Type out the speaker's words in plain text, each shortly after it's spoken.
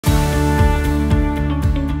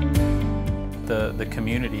the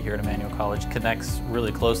community here at Emmanuel College connects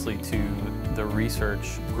really closely to the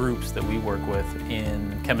research groups that we work with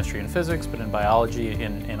in chemistry and physics, but in biology,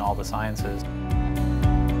 in all the sciences.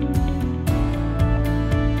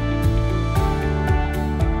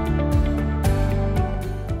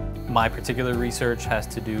 My particular research has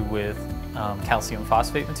to do with calcium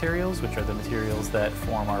phosphate materials, which are the materials that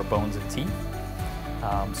form our bones and teeth.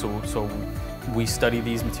 So we study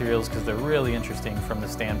these materials because they're really interesting from the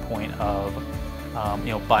standpoint of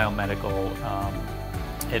biomedical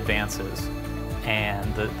advances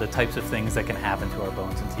and the types of things that can happen to our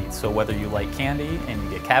bones and teeth. So whether you like candy and you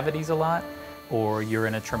get cavities a lot, or you're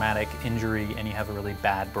in a traumatic injury and you have a really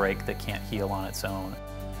bad break that can't heal on its own.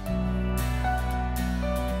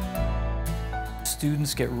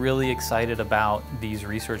 Students get really excited about these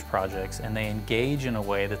research projects and they engage in a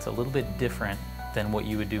way that's a little bit different than what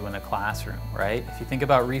you would do in a classroom, right? If you think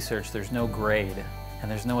about research, there's no grade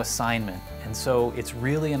and there's no assignment. And so it's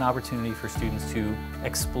really an opportunity for students to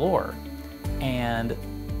explore and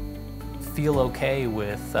feel okay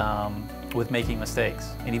with making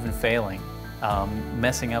mistakes and even failing,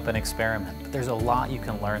 messing up an experiment. But there's a lot you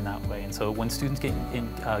can learn that way. And so when students get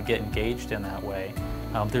engaged in that way,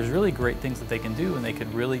 there's really great things that they can do, and they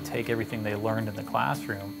could really take everything they learned in the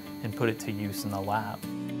classroom and put it to use in the lab.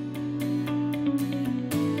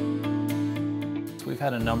 So we've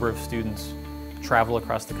had a number of students travel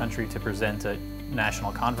across the country to present at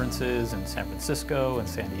national conferences in San Francisco and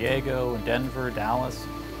San Diego and Denver, Dallas.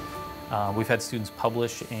 We've had students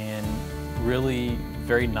publish in really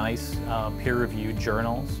very nice peer-reviewed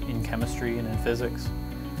journals in chemistry and in physics.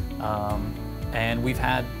 And we've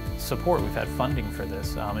had support, we've had funding for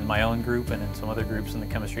this. In my own group and in some other groups in the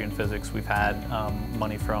chemistry and physics, we've had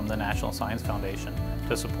money from the National Science Foundation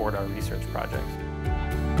to support our research projects.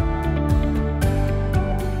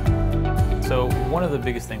 So one of the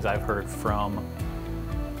biggest things I've heard from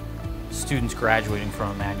students graduating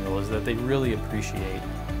from Emmanuel is that they really appreciate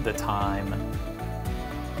the time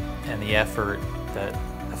and the effort that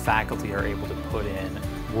the faculty are able to put in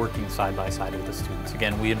working side by side with the students.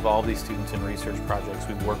 Again, we involve these students in research projects.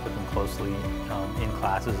 We work with them closely in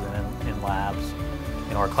classes and in labs.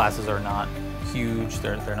 You know, our classes are not huge,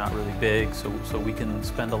 they're not really big, so we can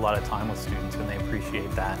spend a lot of time with students, and they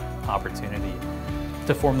appreciate that opportunity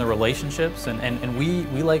to form the relationships, and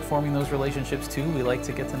we like forming those relationships too. We like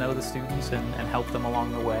to get to know the students and help them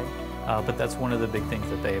along the way, but that's one of the big things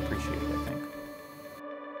that they appreciate.